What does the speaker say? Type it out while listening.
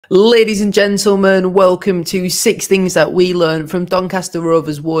Ladies and gentlemen, welcome to 6 Things That We Learned from Doncaster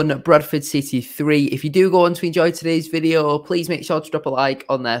Rovers 1, Bradford City 3. If you do go on to enjoy today's video, please make sure to drop a like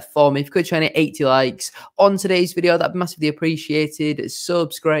on there for me. If you could try and hit 80 likes on today's video, that'd be massively appreciated.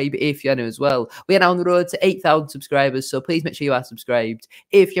 Subscribe if you're new as well. We are now on the road to 8,000 subscribers, so please make sure you are subscribed.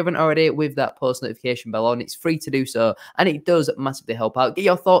 If you haven't already, with that post notification bell on, it's free to do so, and it does massively help out. Get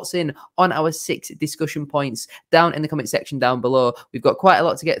your thoughts in on our 6 discussion points down in the comment section down below. We've got quite a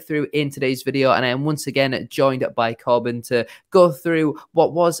lot to get through in today's video, and I am once again joined by Corbin to go through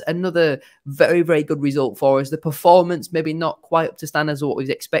what was another very good result for us. The performance maybe not quite up to standards of what we've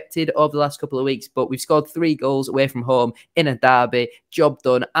expected over the last couple of weeks, but we've scored 3 goals away from home in a derby. Job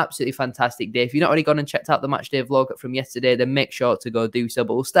done. Absolutely fantastic day. If you've not already gone and checked out the match day vlog from yesterday, then make sure to go do so.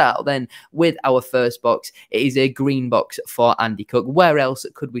 But we'll start out then with our first box. It is a green box for Andy Cook. Where else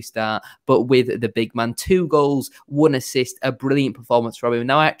could we start but with the big man? 2 goals, 1 assist, a brilliant performance from him.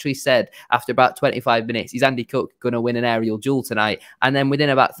 Now, I actually said after about 25 minutes, is Andy Cook going to win an aerial duel tonight? And then within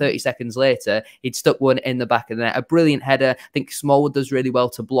about 30 seconds later, he'd stuck one in the back of the net. A brilliant header. I think Smallwood does really well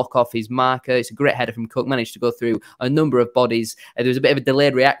to block off his marker. It's a great header from Cook. Managed to go through a number of bodies. There was a bit of a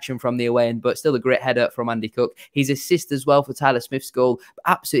delayed reaction from the away end, but still a great header from Andy Cook. His assist as well for Tyler Smith's goal.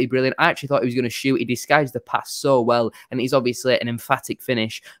 Absolutely brilliant. I actually thought he was going to shoot. He disguised the pass so well, and he's obviously an emphatic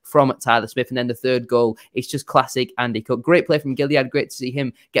finish from Tyler Smith. And then the third goal, it's just classic Andy Cook. Great play from Gilead. Great to see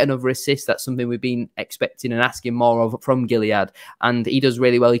him get another assist. That's something we've been expecting and asking more of from Gilead, and he does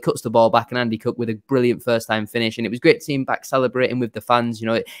really well. He cuts the ball back, and Andy Cook with a brilliant first-time finish, and it was great to see him back celebrating with the fans. You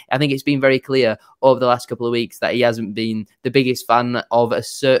know, I think it's been very clear over the last couple of weeks that he hasn't been the biggest fan of a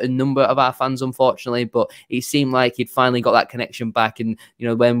certain number of our fans, unfortunately, but it seemed like he'd finally got that connection back. And, you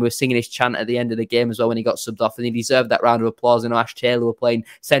know, when we were singing his chant at the end of the game as well, when he got subbed off, and he deserved that round of applause. I know Ash Taylor were playing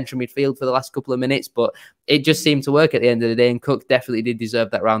central midfield for the last couple of minutes, but it just seemed to work at the end of the day, and Cook definitely did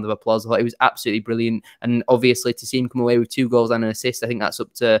deserve that round of applause. I thought it was absolutely brilliant, and obviously to see him come away with 2 goals and an assist, I think that's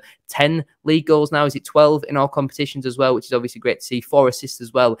up to 10 league goals now. Is it 12 in all competitions as well, which is obviously great to see. 4 assists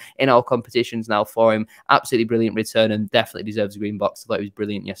as well in all competitions now for him. Absolutely brilliant return, and definitely deserves a green box. I thought it was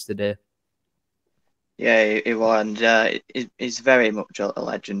brilliant yesterday. Yeah, he was, and he's very much a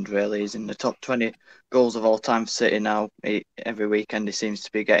legend, really. He's in the top 20 goals of all time for City now. Every weekend he seems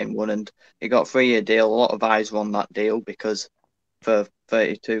to be getting one, and he got a 3-year deal. A lot of eyes won that deal, because for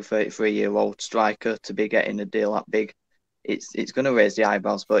 32, 33-year-old striker to be getting a deal that big, it's going to raise the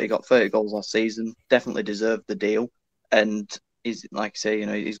eyebrows. But he got 30 goals last season, definitely deserved the deal. And he's, like I say, you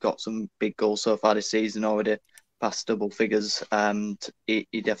know, he's got some big goals so far this season already, past double figures, and he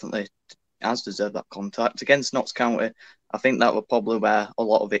definitely has deserved that contract. Against Notts County, I think that was probably where a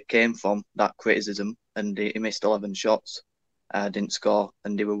lot of it came from, that criticism, and he missed 11 shots, didn't score,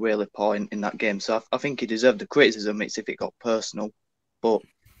 and he were really poor in that game. So I think he deserved the criticism. It's if it got personal, but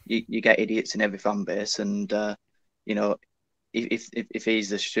you get idiots in every fan base, and you know, if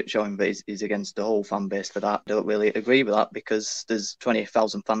he's showing that he's against the whole fan base for that, I don't really agree with that, because there's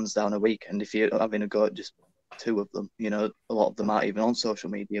 20,000 fans down a week, and if you're having a go at just 2 of them, you know, a lot of them aren't even on social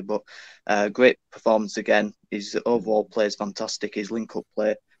media. But great performance again. His overall play is fantastic. His link-up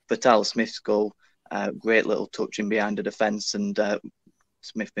play for Tyler Smith's goal, great little touching behind the defence, and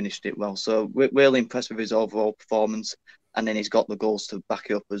Smith finished it well. So really impressed with his overall performance, and then he's got the goals to back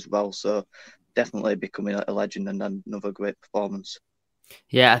it up as well. So definitely becoming a legend, and another great performance.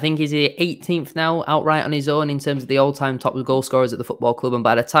 Yeah, I think he's the 18th now outright on his own in terms of the all-time top goal scorers at the football club. And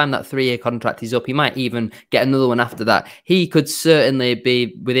by the time that 3-year contract is up, he might even get another one after that. He could certainly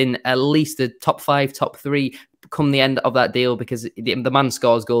be within at least the top 5, top 3 come the end of that deal, because the man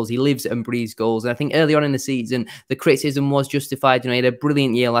scores goals. He lives and breathes goals. And I think early on in the season, the criticism was justified. You know, he had a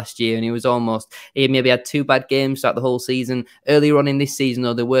brilliant year last year, and he maybe had 2 bad games throughout the whole season. Earlier on in this season,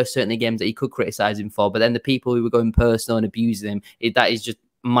 though, there were certainly games that he could criticise him for. But then the people who were going personal and abusing him, that is just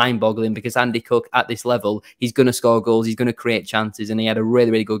mind-boggling, because Andy Cook at this level, he's going to score goals, he's going to create chances, and he had a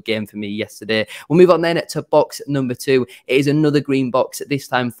really good game for me yesterday. We'll move on then to box number 2. It is another green box, this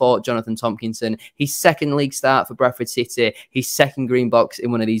time for Jonathan Tompkinson. His 2nd league start for Bradford City, his 2nd green box in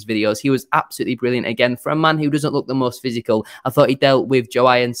one of these videos. He was absolutely brilliant again. For a man who doesn't look the most physical, I thought he dealt with Joe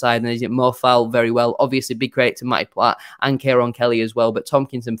Ironside and Mo Fowl very well. Obviously, big credit to Matty Platt and Kieran Kelly as well, but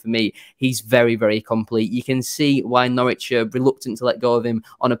Tompkinson, for me, he's very complete. You can see why Norwich are reluctant to let go of him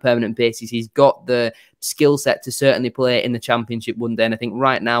on a permanent basis. He's got the skill set to certainly play in the Championship one day, and I think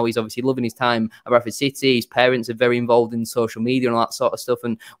right now he's obviously loving his time at Bradford City. His parents are very involved in social media and all that sort of stuff,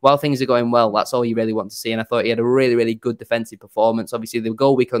 and while things are going well, that's all you really want to see. And I thought he had a really good defensive performance. Obviously, the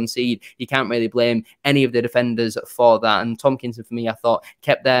goal we concede, you can't really blame any of the defenders for that, and Tompkinson, for me, I thought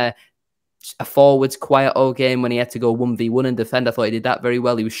kept their a forwards quiet all game when he had to go 1v1 and defend. I thought he did that very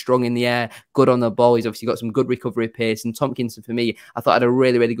well. He was strong in the air, good on the ball. He's obviously got some good recovery pace. And Tompkinson, for me, I thought had a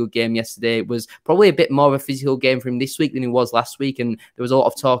really, really good game yesterday. It was probably a bit more of a physical game for him this week than he was last week. And there was a lot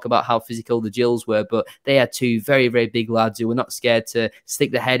of talk about how physical the Gills were, but they had two very, very big lads who were not scared to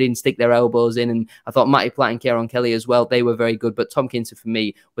stick their head in, stick their elbows in. And I thought Matty Platt and Kieran Kelly as well, they were very good. But Tompkinson, for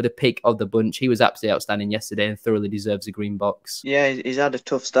me, were the pick of the bunch. He was absolutely outstanding yesterday and thoroughly deserves a green box. Yeah, he's had a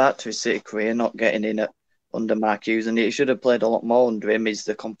tough start to his City career, not getting in under Mark Hughes, and he should have played a lot more under him. He's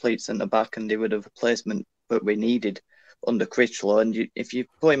the complete centre-back, and he would have a replacement that we needed under Critchlow. And if you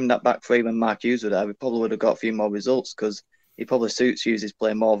put him in that back three when Mark Hughes were there, we probably would have got a few more results, because he probably suits Hughes'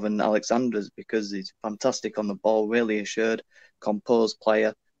 play more than Alexander's, because he's fantastic on the ball, really assured, composed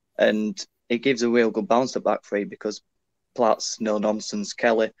player, and it gives a real good balance to back three, because Platt's no-nonsense,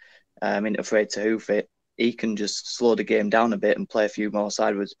 Kelly ain't afraid to hoof it. He can just slow the game down a bit and play a few more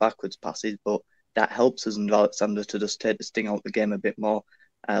sideways, backwards passes, but that helps us under Alexander to just take the sting out the game a bit more.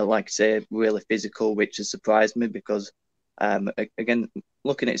 Like I say, really physical, which has surprised me, because, again,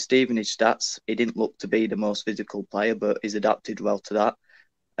 looking at Stevenage stats, he didn't look to be the most physical player, but he's adapted well to that.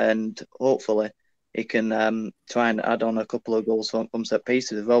 And hopefully he can try and add on a couple of goals from set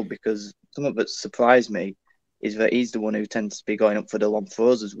pieces as well, because something that surprised me is that he's the one who tends to be going up for the long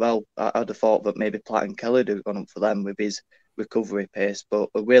throws as well. I'd have thought that maybe Platt and Kelly would have gone up for them with his recovery pace, but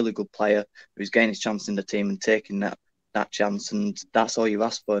a really good player who's getting his chance in the team and taking that chance, and that's all you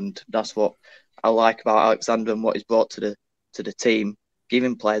ask for, and that's what I like about Alexander and what he's brought to the team,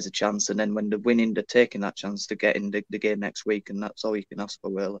 giving players a chance, and then when they're winning, they're taking that chance to get in the game next week, and that's all you can ask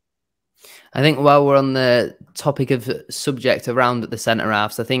for, really. I think while we're on the topic of subject around the centre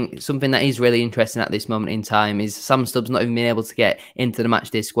halves, I think something that is really interesting at this moment in time is Sam Stubbs not even being able to get into the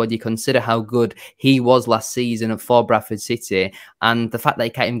matchday squad. You consider how good he was last season for Bradford City, and the fact that he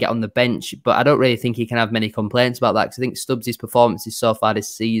can't even get on the bench. But I don't really think he can have many complaints about that, because I think Stubbs' performances so far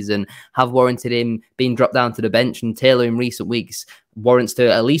this season have warranted him being dropped down to the bench, and Taylor in recent weeks warrants to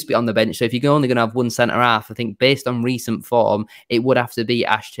at least be on the bench. So if you're only going to have one centre half, I think based on recent form, it would have to be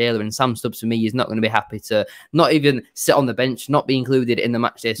Ash Taylor. And Sam Stubbs, for me, is not going to be happy to not even sit on the bench, not be included in the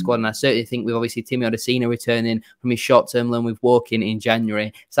matchday squad. And I certainly think with obviously Timmy Odesina returning from his short-term loan with Woking in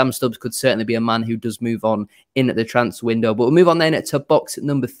January, Sam Stubbs could certainly be a man who does move on in at the transfer window. But we'll move on then to box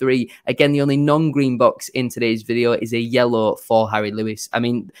number 3. Again, the only non-green box in today's video is a yellow for Harry Lewis. I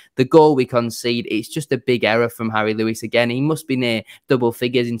mean, the goal we concede, it's just a big error from Harry Lewis. Again, he must be near double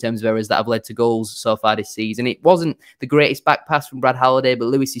figures in terms of errors that have led to goals so far this season. It wasn't the greatest back pass from Brad Halliday, but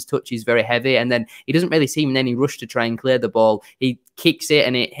Lewis's touch is very heavy, and then he doesn't really seem in any rush to try and clear the ball. He kicks it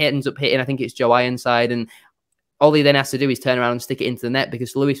and it ends up hitting, I think it's Joe Ironside, and all he then has to do is turn around and stick it into the net,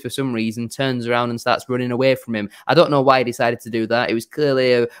 because Lewis, for some reason, turns around and starts running away from him. I don't know why he decided to do that. It was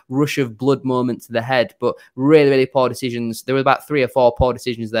clearly a rush of blood moment to the head, but really, really poor decisions. There were about 3 or 4 poor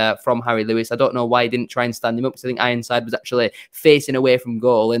decisions there from Harry Lewis. I don't know why he didn't try and stand him up, because I think Ironside was actually facing away from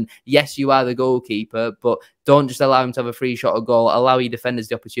goal. And yes, you are the goalkeeper, but don't just allow him to have a free shot or goal. Allow your defenders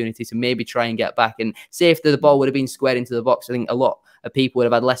the opportunity to maybe try and get back. And say if the ball would have been squared into the box, I think a lot of people would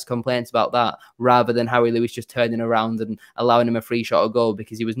have had less complaints about that, rather than Harry Lewis just turning around and allowing him a free shot or goal,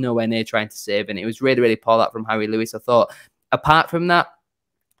 because he was nowhere near trying to save. And it was really, really poor that from Harry Lewis. I thought, apart from that,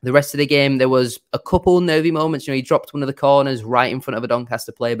 the rest of the game, there was a couple nervy moments. You know, he dropped one of the corners right in front of a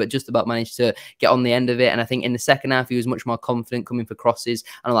Doncaster player, but just about managed to get on the end of it. And I think in the second half, he was much more confident coming for crosses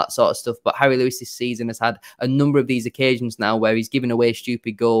and all that sort of stuff. But Harry Lewis this season has had a number of these occasions now where he's giving away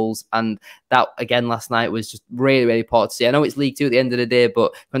stupid goals. And that, again, last night was just really, really poor to see. I know it's League Two at the end of the day,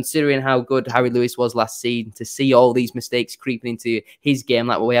 but considering how good Harry Lewis was last season, to see all these mistakes creeping into his game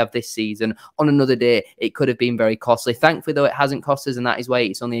like what we have this season, on another day, it could have been very costly. Thankfully, though, it hasn't cost us, and that is why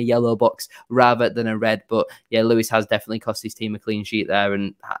it's only a yellow box rather than a red. But yeah, Lewis has definitely cost his team a clean sheet there,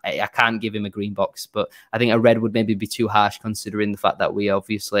 and I can't give him a green box, but I think a red would maybe be too harsh considering the fact that we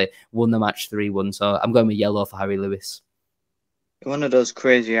obviously won the match 3-1. So I'm going with yellow for Harry Lewis. One of those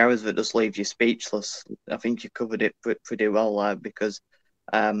crazy hours that just leaves you speechless. I think you covered it pretty well, because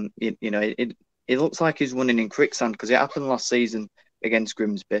you know, it looks like he's running in quicksand, because it happened last season against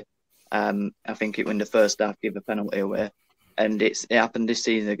Grimsby. I think it when the first half gave a penalty away, and it happened this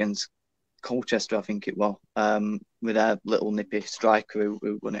season against Colchester, I think it was, with a little nippy striker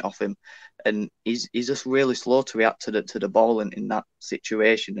who won it off him, and he's just really slow to react to the ball in that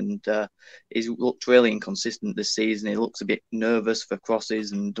situation, and he's looked really inconsistent this season. He looks a bit nervous for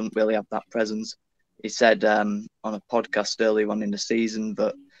crosses and doesn't really have that presence. He said on a podcast earlier on in the season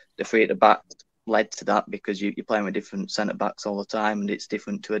that the 3 at the back led to that, because you're playing with different centre backs all the time, and it's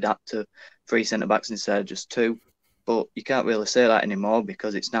different to adapt to 3 centre backs instead of just 2. But you can't really say that anymore,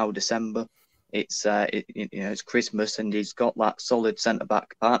 because it's now December it's Christmas, and he's got that solid centre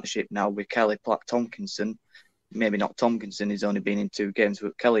back partnership now with Kelly, Platt, Tomkinson. Maybe not Tomkinson, he's only been in 2 games,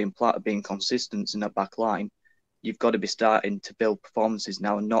 but Kelly and Platt are being consistent in that back line. You've got to be starting to build performances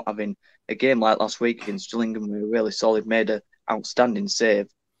now and not having a game like last week against Gillingham. We were really solid, made an outstanding save,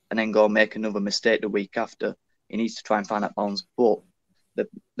 and then go and make another mistake the week after. He needs to try and find that balance. But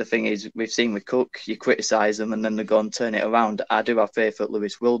the thing is, we've seen with Cook, you criticise them and then they go and turn it around. I do have faith that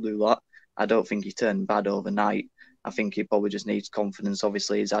Lewis will do that. I don't think he turned bad overnight. I think he probably just needs confidence.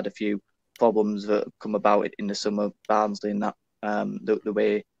 Obviously, he's had a few problems that have come about in the summer, Barnsley, and that the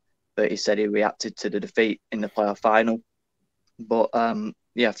way that he said he reacted to the defeat in the playoff final. But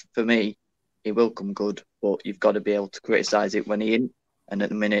yeah, for me, he will come good, but you've got to be able to criticise it when he's in. And at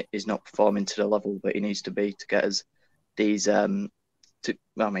the minute, he's not performing to the level that he needs to be to get us these. I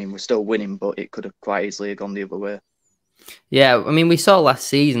mean, we're still winning, but it could have quite easily gone the other way. Yeah, I mean, we saw last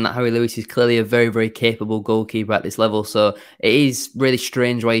season that Harry Lewis is clearly a very, very capable goalkeeper at this level. So it is really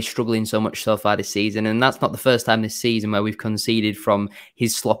strange why he's struggling so much so far this season. And that's not the first time this season where we've conceded from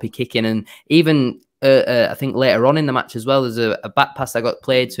his sloppy kicking. And even I think later on in the match as well, there's a back pass that got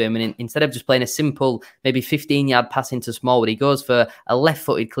played to him. And instead of just playing a simple, maybe 15-yard pass into Smallwood, he goes for a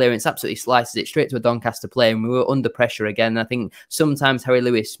left-footed clearance, absolutely slices it straight to a Doncaster player. And we were under pressure again. And I think sometimes Harry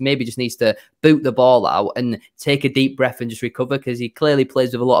Lewis maybe just needs to boot the ball out and take a deep breath and just recover, because he clearly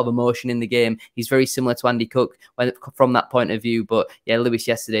plays with a lot of emotion in the game. He's very similar to Andy Cook from that point of view. But yeah, Lewis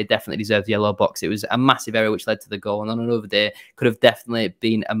yesterday definitely deserved the yellow box. It was a massive error which led to the goal. And on another day, could have definitely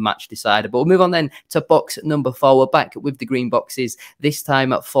been a match decider. But we'll move on then to box number 4. We're back with the green boxes, this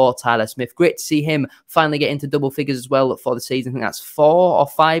time for Tyler Smith. Great to see him finally get into double figures as well for the season. I think that's 4 or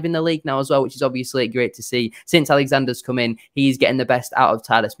 5 in the league now as well, which is obviously great to see. Since Alexander's come in, he's getting the best out of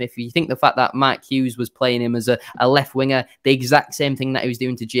Tyler Smith. You think the fact that Mark Hughes was playing him as a left winger, the exact same thing that he was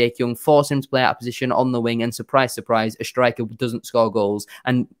doing to Jake Young, forcing him to play out of position on the wing, and surprise, surprise, a striker doesn't score goals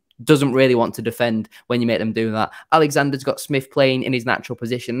and doesn't really want to defend when you make them do that. Alexander's got Smith playing in his natural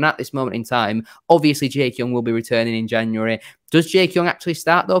position. And at this moment in time, obviously Jake Young will be returning in January. Does Jake Young actually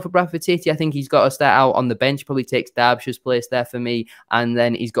start, though, for Bradford City? I think he's got to start out on the bench. Probably takes Derbyshire's place there for me. And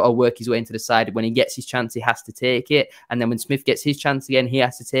then he's got to work his way into the side. When he gets his chance, he has to take it. And then when Smith gets his chance again, he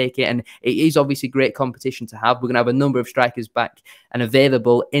has to take it. And it is obviously great competition to have. We're going to have a number of strikers back and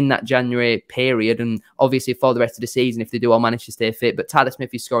available in that January period. And obviously for the rest of the season, if they do all manage to stay fit. But Tyler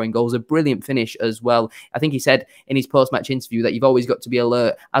Smith is scoring goals. A brilliant finish as well. I think he said in his post-match interview that you've always got to be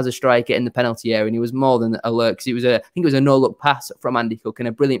alert as a striker in the penalty area. And he was more than alert, because it was I think it was a no-look pass from Andy Cook and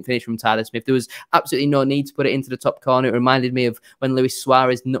a brilliant finish from Tyler Smith. There was absolutely no need to put it into the top corner. It reminded me of when Luis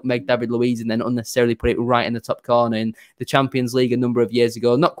Suarez nutmegged David Luiz and then unnecessarily put it right in the top corner in the Champions League a number of years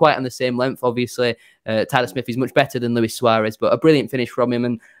ago. Not quite on the same length, obviously. Tyler Smith is much better than Luis Suarez, but a brilliant finish from him.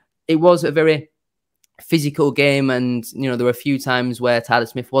 And it was a very physical game, and you know, there were a few times where Tyler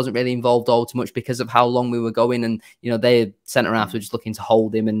Smith wasn't really involved all too much because of how long we were going, and you know, their centre halves were just looking to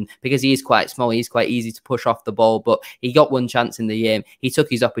hold him, and because he is quite small, he's quite easy to push off the ball. But he got one chance in the game, he took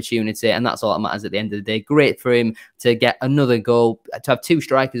his opportunity, and that's all that matters at the end of the day. Great for him to get another goal, to have 2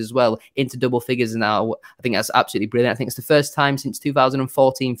 strikers as well into double figures now. I think that's absolutely brilliant. I think it's the first time since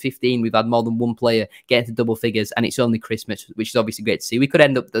 2014-15 we've had more than one player get into double figures, and it's only Christmas, which is obviously great to see. We could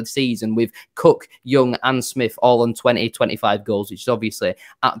end up the season with Cook, Young and Smith all on 20-25 goals, which is obviously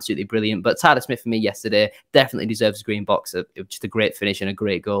absolutely brilliant. But Tyler Smith for me yesterday definitely deserves a green box. It was just a great finish and a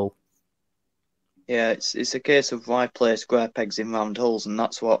great goal. Yeah, it's a case of why play square pegs in round holes, and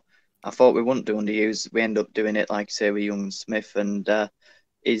that's what I thought we wouldn't do under Hughes. We end up doing it, like you say, with Young and Smith, and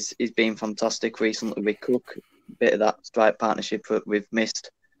he's been fantastic recently with Cook. A bit of that strike partnership that we've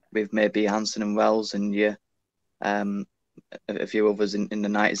missed with maybe Hansen and Wells, and yeah, a few others in the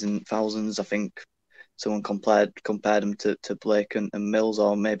 90s and thousands. I think someone compared them to Blake and Mills,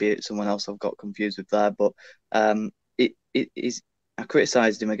 or maybe it's someone else I've got confused with there. But I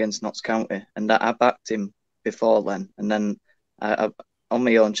criticised him against Notts County, and I backed him before then. And then I on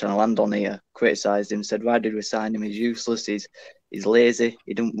my own channel and on here, criticised him, said, why did we sign him? He's useless, he's lazy,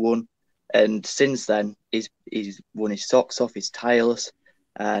 he didn't win. And since then, he's won his socks off, he's tireless,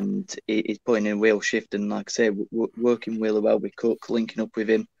 and he's putting in a real shift. And like I say, working really well with Cook, linking up with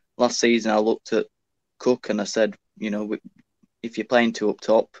him. Last season, I looked at Cook and I said, you know, if you're playing 2 up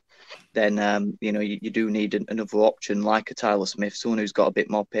top, then you know, you do need another option like a Tyler Smith, someone who's got a bit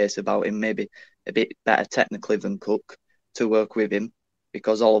more pace about him, maybe a bit better technically than Cook, to work with him,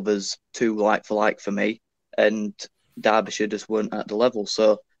 because Oliver's too like for me, and Derbyshire just weren't at the level.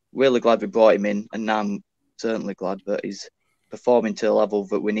 So really glad we brought him in, and now I'm certainly glad that he's performing to the level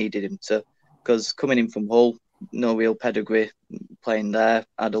that we needed him to, because coming in from Hull, no real pedigree, playing there.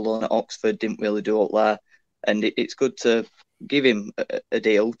 Had a loan at Oxford, didn't really do up there. And it's good to give him a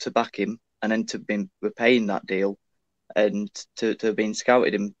deal to back him, and then to be repaying that deal, and to have been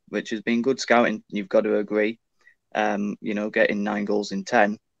scouted him, which has been good scouting. You've got to agree. You know, getting 9 goals in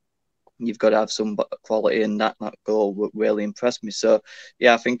 10, you've got to have some quality, and that goal really impressed me. So,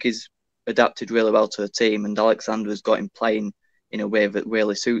 yeah, I think he's adapted really well to the team, and Alexander's got him playing in a way that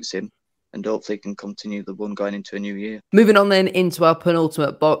really suits him, and hopefully can continue the one going into a new year. Moving on then into our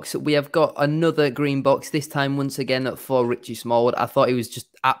penultimate box, we have got another green box, this time once again for Richie Smallwood. I thought he was just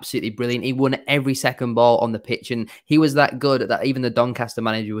absolutely brilliant. He won every second ball on the pitch, and he was that good that even the Doncaster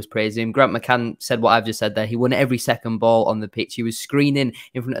manager was praising him. Grant McCann said what I've just said there. He won every second ball on the pitch. He was screening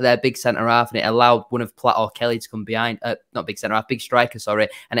in front of their big centre-half, and it allowed one of Platt or Kelly to come behind. Not big centre-half, big striker, sorry.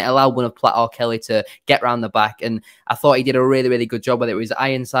 And it allowed one of Platt or Kelly to get round the back. And I thought he did a really, really good job, whether it was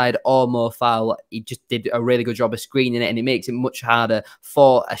Ironside or Mo Fowl. He just did a really good job of screening it, and it makes it much harder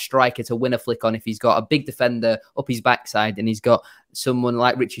for a striker to win a flick on if he's got a big defender up his backside and he's got someone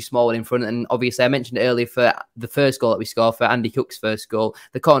like Richie Smallwood in front. And obviously I mentioned earlier for the first goal that we scored, for Andy Cook's first goal,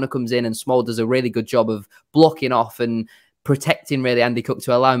 the corner comes in and Smallwood does a really good job of blocking off and protecting really Andy Cook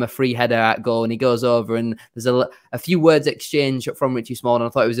to allow him a free header at goal, and he goes over, and there's a few words exchanged from Richie Smallwood. And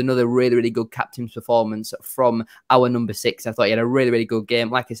I thought it was another really, really good captain's performance from our number 6. I thought he had a really, really good game.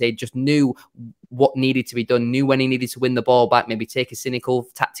 Like I said, just knew what needed to be done, knew when he needed to win the ball back, maybe take a cynical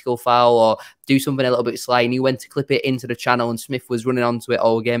tactical foul or do something a little bit sly. He knew when to clip it into the channel, and Smith was running onto it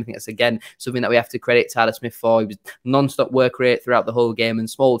all game. I think that's, again, something that we have to credit Tyler Smith for. He was non-stop work rate throughout the whole game, and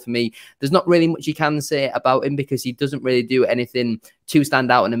Smallwood, for me, there's not really much you can say about him because he doesn't really do anything too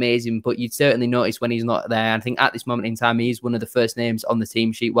stand out and amazing, but you'd certainly notice when he's not there. I think at this moment in time, he's one of the first names on the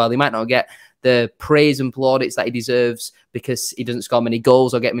team sheet. While he might not get the praise and plaudits that he deserves because he doesn't score many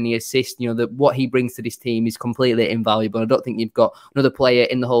goals or get many assists, you know, what he brings to this team is completely invaluable. I don't think you've got another player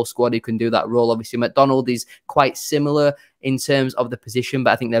in the whole squad who can do that role. Obviously, McDonald is quite similar in terms of the position,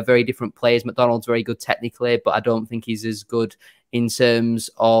 but I think they're very different players. McDonald's very good technically, but I don't think he's as good in terms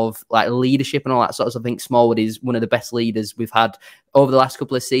of like leadership and all that sort of stuff. I think Smallwood is one of the best leaders we've had over the last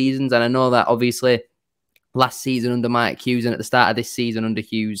couple of seasons. And I know that obviously last season under Mike Hughes and at the start of this season under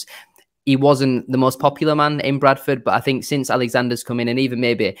Hughes, he wasn't the most popular man in Bradford, but I think since Alexander's come in, and even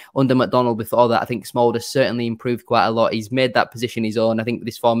maybe under McDonald before that, I think Smallwood has certainly improved quite a lot. He's made that position his own. I think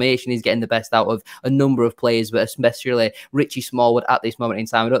this formation is getting the best out of a number of players, but especially Richie Smallwood at this moment in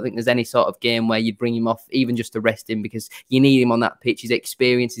time. I don't think there's any sort of game where you'd bring him off even just to rest him, because you need him on that pitch. His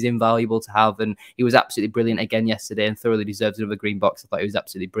experience is invaluable to have, and he was absolutely brilliant again yesterday and thoroughly deserves another green box. I thought he was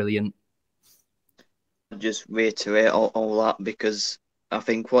absolutely brilliant. Just reiterate all that, because I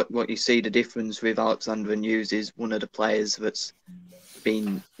think what you see the difference with Alexander and Hughes is one of the players that's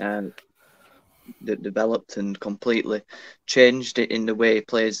been developed and completely changed it in the way he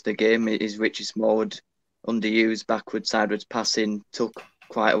plays the game is Richie Smallwood. Under Hughes, backwards, sideways passing took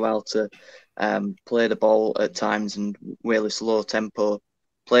quite a while to play the ball at times, and really slow tempo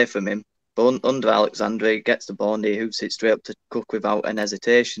play from him. But under Alexander, he gets the ball and he hoops it straight up to Cook without an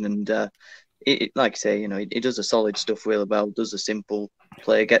hesitation. And like I say, you know, he does the solid stuff really well, does a simple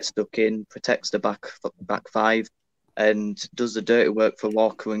play, gets stuck in, protects the back 5, and does the dirty work for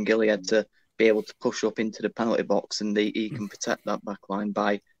Walker and Gilead to be able to push up into the penalty box, and he can protect that back line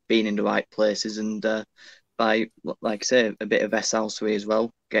by being in the right places, and by, like I say, a bit of SLC as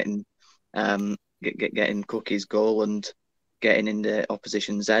well, getting Cookie's goal and getting in the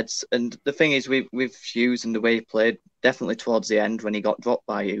opposition's heads. And the thing is with Hughes and the way he played, definitely towards the end when he got dropped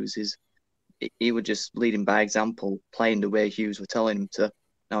by Hughes, is he was just leading by example, playing the way Hughes were telling him to.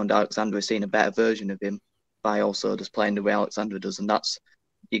 Now, and Alexander has seen a better version of him by also just playing the way Alexander does. And that's,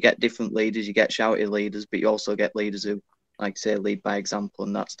 you get different leaders, you get shouty leaders, but you also get leaders who, like I say, lead by example.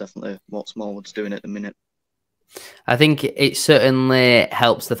 And that's definitely what Smallwood's doing at the minute. I think it certainly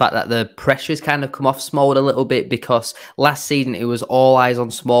helps the fact that the pressure's kind of come off Smallwood a little bit, because last season it was all eyes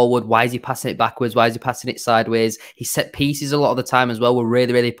on Smallwood. Why is he passing it backwards? Why is he passing it sideways? He set pieces a lot of the time as well. We're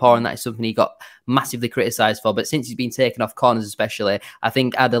really, really poor, and that is something he got massively criticised for. But since he's been taken off corners especially, I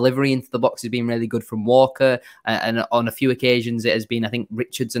think our delivery into the box has been really good from Walker, and on a few occasions it has been, I think,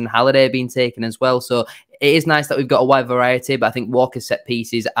 Richards and Halliday being taken as well. So it is nice that we've got a wide variety, but I think Walker's set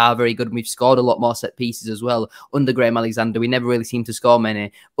pieces are very good, and we've scored a lot more set pieces as well under Graham Alexander. We never really seem to score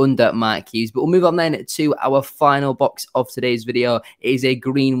many under Mike Hughes. But we'll move on then to our final box of today's video. It is a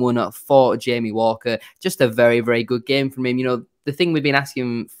green one for Jamie Walker. Just a very, very good game from him. You know, the thing we've been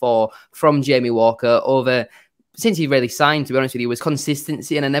asking for from Jamie Walker over since he really signed, to be honest with you, was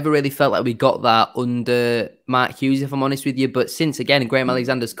consistency, and I never really felt like we got that under Mark Hughes, if I'm honest with you. But since, again, Graham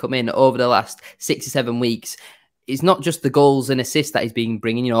Alexander's come in over the last 6 to 7 weeks, it's not just the goals and assists that he's been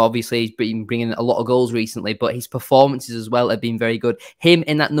bringing. You know, obviously he's been bringing a lot of goals recently, but his performances as well have been very good. Him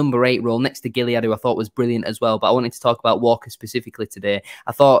in that number 8 role next to Gilead, who I thought was brilliant as well. But I wanted to talk about Walker specifically today.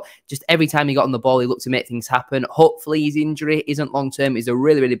 I thought just every time he got on the ball, he looked to make things happen. Hopefully his injury isn't long-term. It's a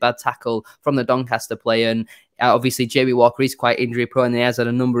really, really bad tackle from the Doncaster player. And obviously Jamie Walker is quite injury prone, and he has had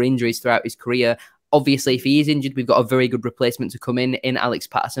a number of injuries throughout his career. Obviously, if he is injured, we've got a very good replacement to come in Alex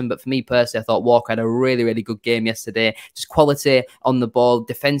Patterson. But for me personally, I thought Walker had a really, really good game yesterday. Just quality on the ball.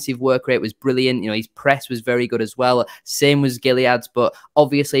 Defensive work rate was brilliant. You know, his press was very good as well. Same was Gilead's. But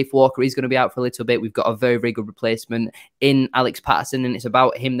obviously, if Walker is going to be out for a little bit, we've got a very, very good replacement in Alex Patterson. And it's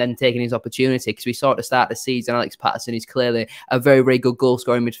about him then taking his opportunity, because we saw at the start of the season, Alex Patterson is clearly a very, very good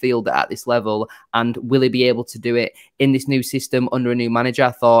goal-scoring midfielder at this level. And will he be able to do it in this new system under a new manager?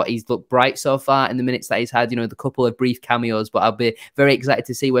 I thought he's looked bright so far in the minutes that he's had, you know, the couple of brief cameos, but I'll be very excited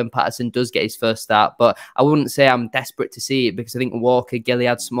to see when Patterson does get his first start. But I wouldn't say I'm desperate to see it, because I think Walker,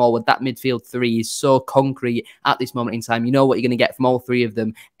 Gilead, Smallwood, that midfield 3 is so concrete at this moment in time. You know what you're going to get from all 3 of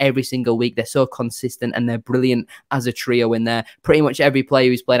them every single week. They're so consistent and they're brilliant as a trio in there. Pretty much every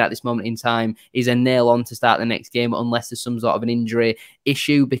player who's playing at this moment in time is a nail on to start the next game, unless there's some sort of an injury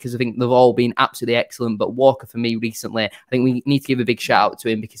issue, because I think they've all been absolutely excellent. But Walker, for me recently, I think we need to give a big shout out to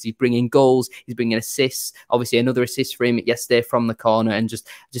him, because he's bringing goals, he's bringing assists. Obviously another assist for him yesterday from the corner, and just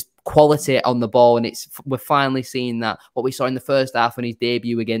quality on the ball. And we're finally seeing that, what we saw in the first half on his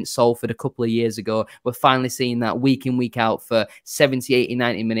debut against Salford a couple of years ago. We're finally seeing that week in, week out for 70, 80,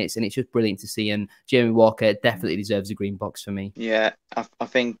 90 minutes, and it's just brilliant to see. And Jamie Walker definitely deserves a green box for me. Yeah, I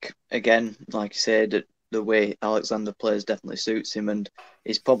think, again, like you said, the way Alexander plays definitely suits him, and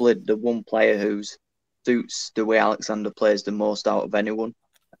he's probably the one player who suits the way Alexander plays the most out of anyone.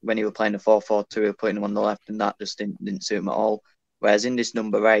 When he was playing a 4-4-2, we were putting him on the left, and that just didn't suit him at all. Whereas in this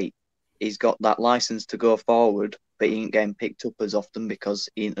number 8, he's got that license to go forward, but he ain't getting picked up as often because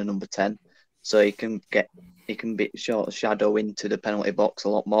he ain't a number 10. So he can be short of shadow into the penalty box a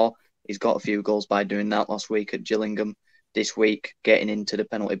lot more. He's got a few goals by doing that last week at Gillingham. This week, getting into the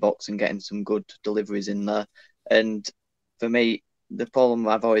penalty box and getting some good deliveries in there. And for me, the problem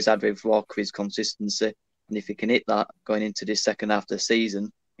I've always had with Walker is consistency. And if he can hit that going into this second half of the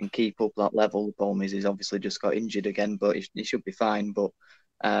season and keep up that level, the problem is he's obviously just got injured again, but he should be fine. But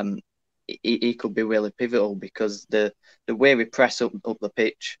he could be really pivotal, because the way we press up the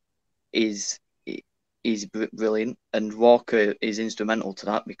pitch is brilliant, and Walker is instrumental to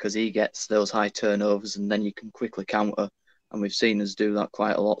that, because he gets those high turnovers and then you can quickly counter, and we've seen us do that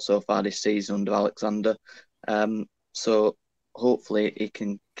quite a lot so far this season under Alexander. So hopefully he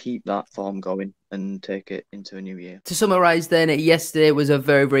can keep that form going and take it into a new year. To summarise then, yesterday was a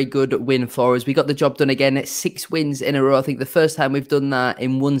very, very good win for us. We got the job done again. 6 wins in a row. I think the first time we've done that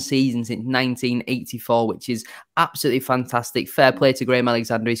in one season since 1984, which is absolutely fantastic. Fair play to Graham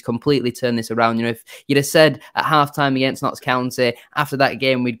Alexander. He's completely turned this around. You know, if you'd have said at half-time against Notts County, after that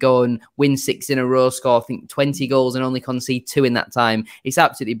game, we'd go and win 6 in a row, score, I think, 20 goals and only concede 2 in that time. It's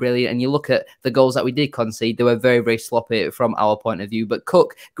absolutely brilliant. And you look at the goals that we did concede, they were very, very sloppy from our point of view. But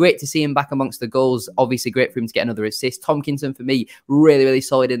Cook, great to see him back amongst the goals. Obviously great for him to get another assist. Tompkinson, for me, really, really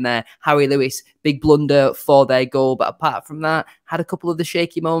solid in there. Harry Lewis, big blunder for their goal. But apart from that, had a couple of the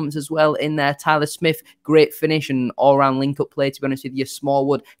shaky moments as well in there. Tyler Smith, great finish and all-round link-up play, to be honest with you.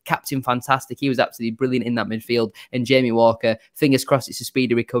 Smallwood, captain, fantastic. He was absolutely brilliant in that midfield. And Jamie Walker, fingers crossed it's a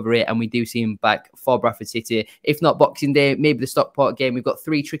speedy recovery and we do see him back for Bradford City. If not Boxing Day, maybe the Stockport game. We've got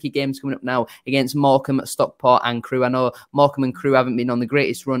 3 tricky games coming up now against Morecambe, Stockport and Crewe. I know Morecambe and Crewe haven't been on the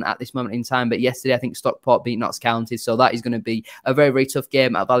greatest run at this moment in time, but yesterday I think Stockport beat Notts County, so that is going to be a very, very tough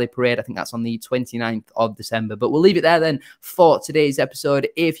game at Valley Parade. I think that's on the 29th of December. But we'll leave it there then for today's episode.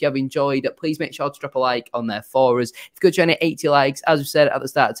 If you have enjoyed, please make sure to drop a like on there for us. If you could join at 80 likes, as we said at the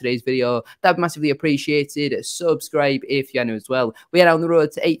start of today's video, that'd be massively appreciated. Subscribe if you're new as well. We are on the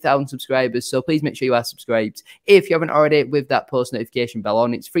road to 8,000 subscribers, so please make sure you are subscribed. If you haven't already, with that post notification bell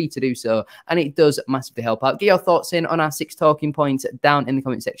on, it's free to do so, and it does massively help out. Get your thoughts in on our 6 talking points down in the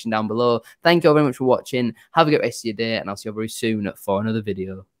comment section down below. Thank you all very much for watching. Have a good rest of your day, and I'll see you very soon for another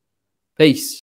video. Peace.